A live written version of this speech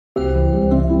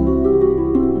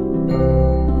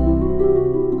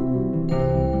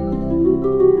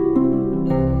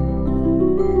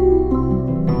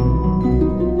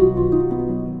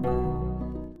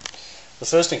The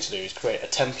first thing to do is create a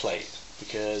template,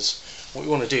 because what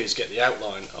we want to do is get the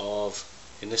outline of,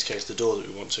 in this case, the door that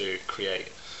we want to create.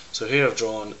 So here I've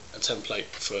drawn a template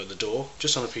for the door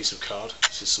just on a piece of card.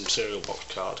 This is some cereal box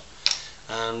card,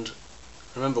 and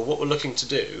remember what we're looking to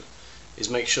do is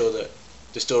make sure that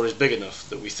this door is big enough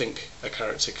that we think a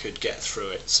character could get through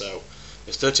it. So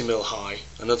it's 30mm high,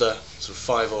 another sort of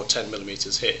 5 or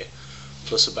 10mm here,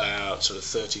 plus about sort of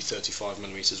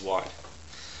 30-35mm wide.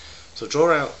 So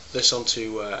draw out this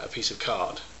onto a piece of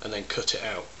card and then cut it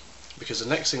out, because the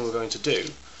next thing we're going to do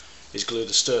is glue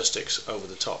the stir sticks over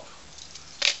the top.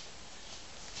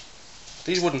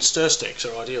 These wooden stir sticks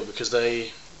are ideal because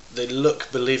they look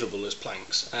believable as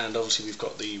planks, and obviously we've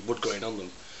got the wood grain on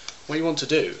them. What you want to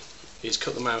do is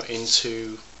cut them out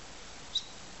into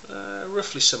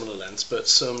roughly similar lengths, but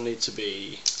some need to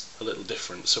be a little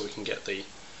different so we can get the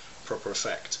proper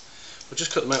effect. We'll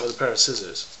just cut them out with a pair of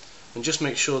scissors, and just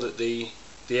make sure that the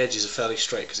edges are fairly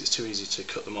straight, because it's too easy to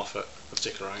cut them off at a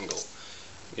particular angle.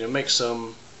 You know, make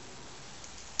some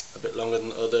a bit longer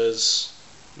than others,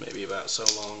 maybe about so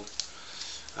long.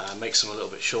 Make some a little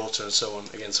bit shorter, and so on,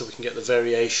 again, so we can get the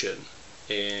variation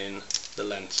in the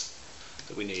length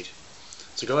that we need.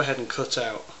 So go ahead and cut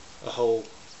out a whole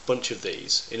bunch of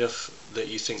these, enough that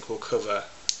you think will cover,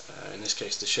 in this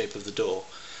case, the shape of the door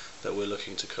that we're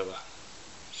looking to cover.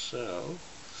 So,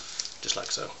 just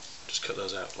like so, just cut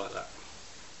those out like that.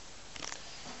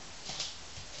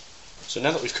 So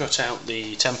now that we've cut out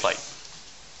the template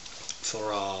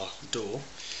for our door,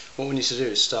 what we need to do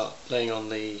is start laying on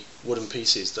the wooden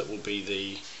pieces that will be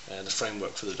the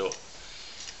framework for the door.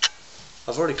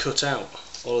 I've already cut out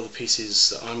all of the pieces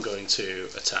that I'm going to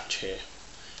attach here,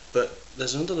 but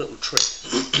there's another little trick,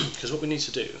 because what we need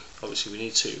to do, obviously we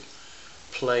need to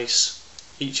place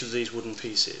each of these wooden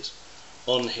pieces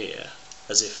on here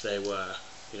as if they were,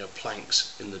 you know,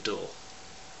 planks in the door,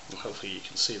 and hopefully you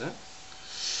can see that.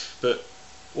 But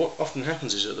what often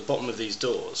happens is at the bottom of these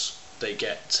doors they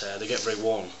get very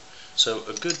worn. So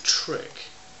a good trick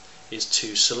is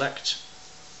to select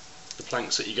the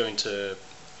planks that you're going to,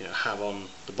 you know, have on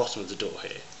the bottom of the door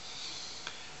here,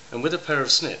 and with a pair of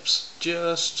snips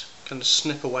just kind of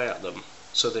snip away at them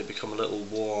so they become a little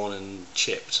worn and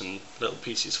chipped and little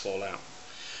pieces fall out.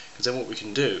 Because then what we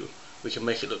can do, we can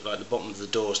make it look like the bottom of the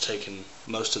door has taken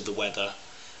most of the weather,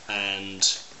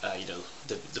 and you know,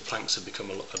 the planks have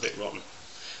become a bit rotten.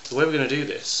 The way we're going to do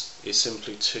this is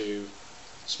simply to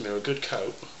smear a good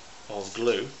coat of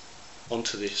glue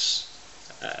onto this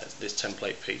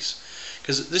template piece,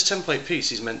 because this template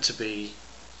piece is meant to be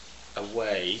a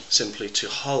way simply to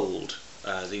hold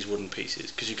these wooden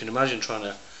pieces, because you can imagine trying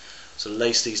to sort of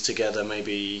lace these together,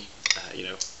 maybe you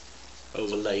know,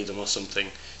 overlay them or something.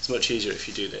 It's much easier if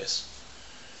you do this.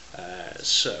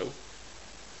 So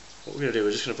what we're going to do,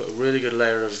 we're just going to put a really good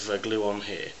layer of glue on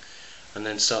here, and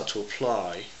then start to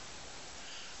apply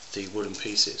the wooden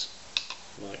pieces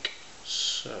like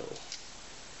so.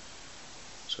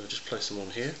 So just place them on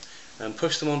here and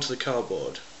push them onto the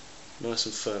cardboard nice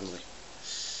and firmly.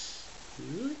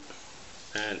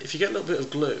 And if you get a little bit of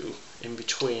glue in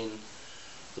between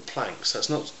the planks, it's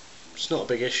not a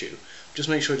big issue. Just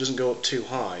make sure it doesn't go up too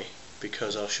high,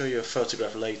 because I'll show you a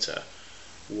photograph later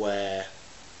where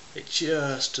it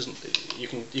just doesn't. You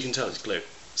can tell it's glue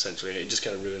essentially. It just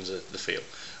kind of ruins the feel.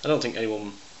 I don't think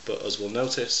anyone but us will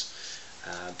notice,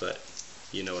 but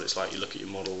you know what it's like. You look at your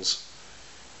models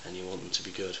and you want them to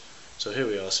be good. So here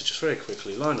we are. So just very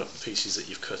quickly line up the pieces that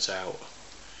you've cut out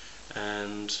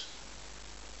and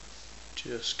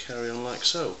just carry on like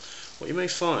so. What you may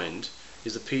find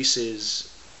is the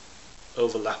pieces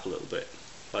overlap a little bit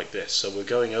like this, so we're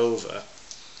going over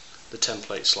the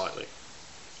template slightly.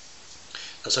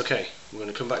 That's okay. We're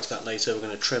going to come back to that later. We're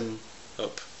going to trim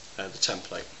up the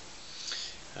template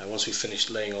once we've finished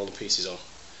laying all the pieces on.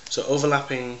 So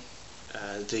overlapping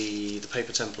the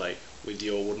paper template with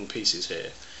your wooden pieces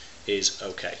here is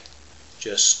okay.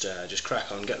 Just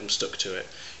crack on, get them stuck to it.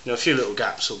 You know, a few little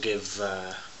gaps will give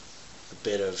a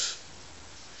bit of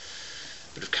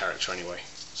character anyway.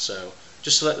 So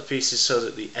just select the pieces so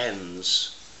that the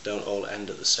ends don't all end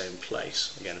at the same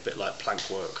place. Again, a bit like plank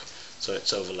work, so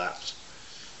it's overlapped.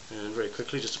 And very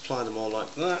quickly just apply them all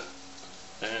like that,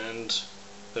 and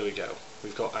there we go.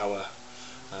 We've got our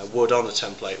wood on the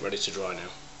template ready to dry now.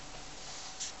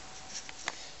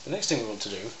 The next thing we want to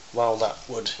do while that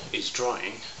wood is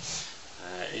drying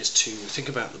is to think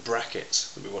about the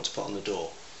brackets that we want to put on the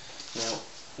door. Now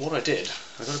what I did,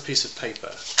 I got a piece of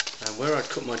paper, and where I'd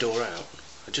cut my door out,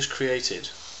 I just created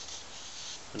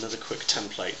another quick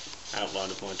template outline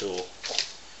of my door,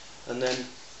 and then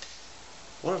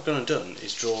what I've gone and done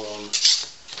is draw on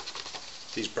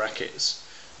these brackets.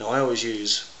 Now I always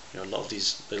use a lot of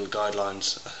these little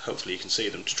guidelines, hopefully you can see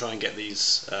them, to try and get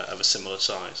these of a similar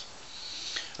size.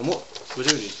 And what we're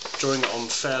doing is drawing it on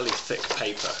fairly thick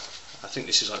paper. I think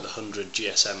this is like the 100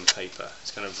 GSM paper.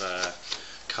 It's kind of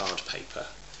card paper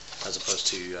as opposed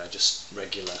to just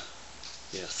regular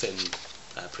thin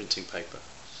printing paper.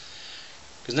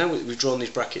 Because now we've drawn these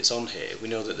brackets on here, we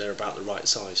know that they're about the right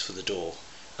size for the door.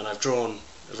 And I've drawn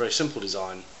a very simple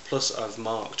design, plus I've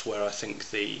marked where I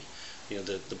think the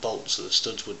bolts or the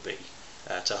studs would be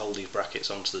to hold these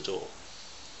brackets onto the door.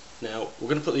 Now we're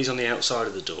going to put these on the outside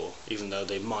of the door, even though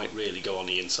they might really go on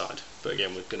the inside. But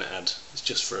again, we're going to add, it's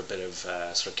just for a bit of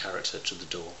sort of character to the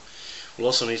door. We'll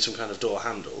also need some kind of door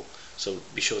handle, so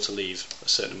be sure to leave a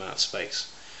certain amount of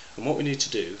space. And what we need to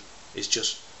do is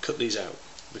just cut these out,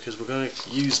 because we're going to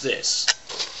use this,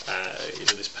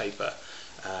 this paper,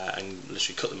 and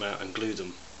literally cut them out and glue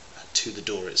them to the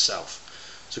door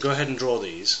itself. So go ahead and draw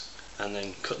these and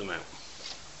then cut them out.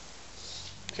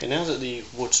 Okay, now that the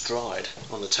wood's dried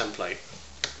on the template,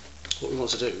 what we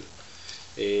want to do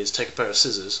is take a pair of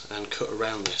scissors and cut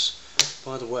around this.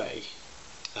 By the way,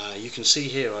 you can see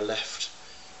here I left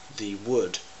the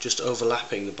wood just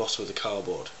overlapping the bottom of the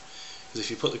cardboard, because if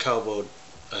you put the cardboard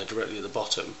directly at the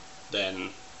bottom,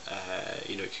 then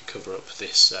it can cover up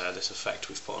this this effect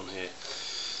we've put on here.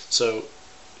 So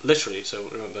literally, so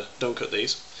remember, don't cut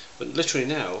these, but literally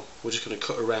now we're just going to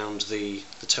cut around the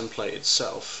template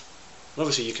itself. And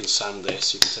obviously you can sand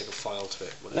this, you can take a file to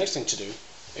it. But the next thing to do,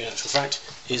 in actual fact,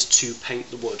 is to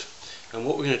paint the wood. And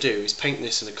what we're going to do is paint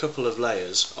this in a couple of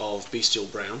layers of bestial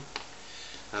brown,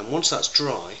 and once that's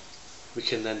dry we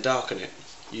can then darken it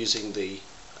using the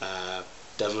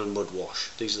Devil and Mud wash.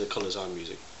 These are the colours I'm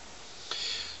using.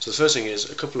 So the first thing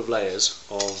is a couple of layers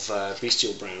of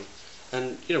bestial brown,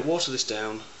 and water this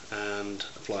down and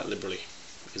apply it liberally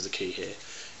is the key here.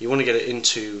 You want to get it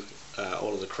into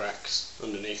all of the cracks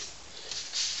underneath.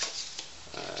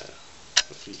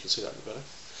 Hopefully you can see that a bit better.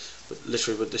 But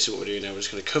literally, this is what we're doing now. We're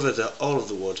just going to cover all of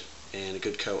the wood in a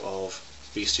good coat of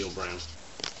bestial brown.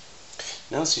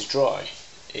 Now this is dry,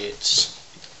 it's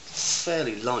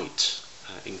fairly light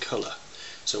in colour.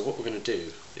 So what we're going to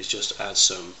do is just add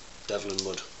some Devil and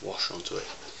Mud wash onto it,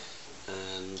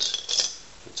 and just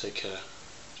take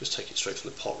it straight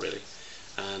from the pot really,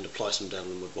 and apply some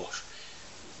Devil and Mud wash.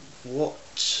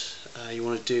 What you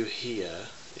want to do here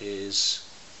is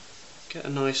get a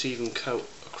nice even coat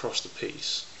across the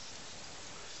piece,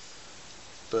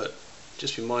 but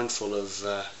just be mindful of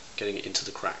getting it into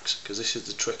the cracks, because this is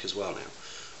the trick as well. Now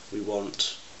we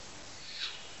want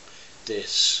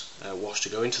this wash to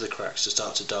go into the cracks to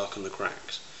start to darken the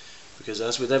cracks, because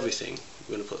as with everything,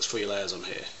 we're going to put 3 layers on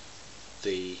here.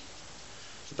 The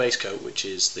base coat, which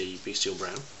is the bestial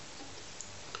brown,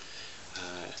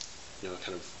 a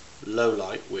kind of low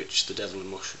light, which the Devil and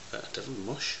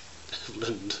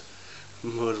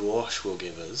Mud wash will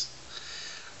give us,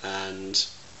 and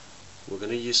we're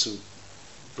going to use some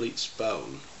bleached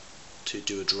bone to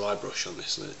do a dry brush on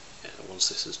this once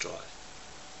this is dry.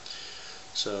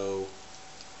 So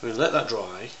I'm going to let that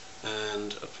dry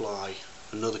and apply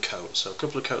another coat, so a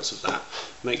couple of coats of that.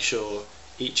 Make sure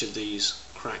each of these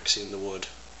cracks in the wood,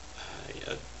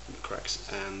 cracks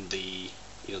and the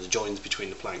joins between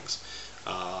the planks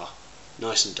are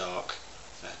nice and dark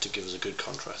to give us a good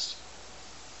contrast.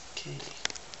 Okay.